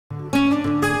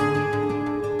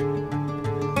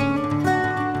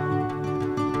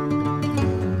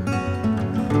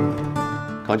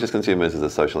Conscious Consumers is a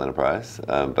social enterprise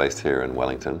based here in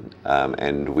Wellington,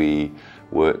 and we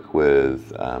work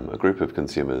with a group of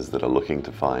consumers that are looking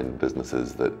to find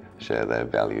businesses that share their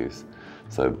values.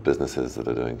 So businesses that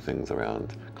are doing things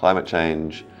around climate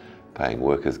change, paying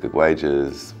workers good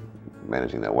wages,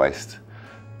 managing their waste,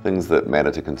 things that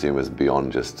matter to consumers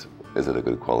beyond just is it a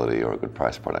good quality or a good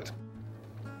price product.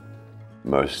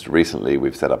 Most recently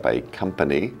we've set up a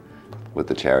company with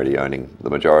the charity owning the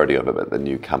majority of it, but the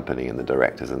new company and the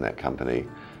directors in that company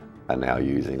are now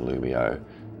using Loomio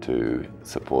to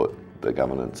support the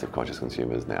governance of conscious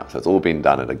consumers now. So it's all been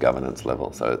done at a governance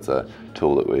level. So it's a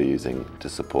tool that we're using to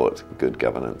support good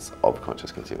governance of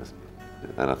conscious consumers.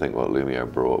 And I think what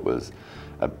Loomio brought was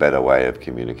a better way of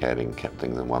communicating, kept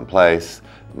things in one place,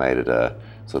 made it a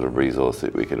sort of resource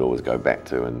that we could always go back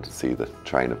to and see the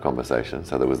train of conversation.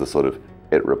 So there was the sort of,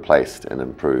 it replaced and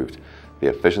improved the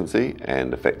efficiency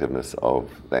and effectiveness of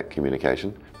that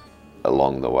communication.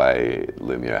 Along the way,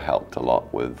 Loomio helped a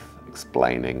lot with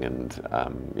explaining and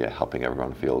helping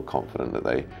everyone feel confident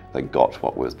that they got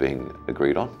what was being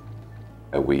agreed on.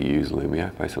 We use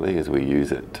Loomio basically as we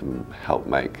use it to help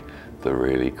make the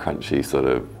really crunchy sort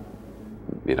of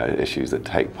issues that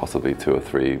take possibly 2 or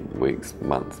 3 weeks,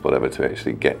 months, whatever, to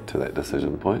actually get to that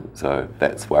decision point. So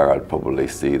that's where I'd probably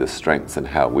see the strengths in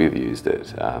how we've used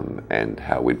it and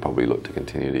how we'd probably look to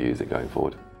continue to use it going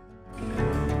forward.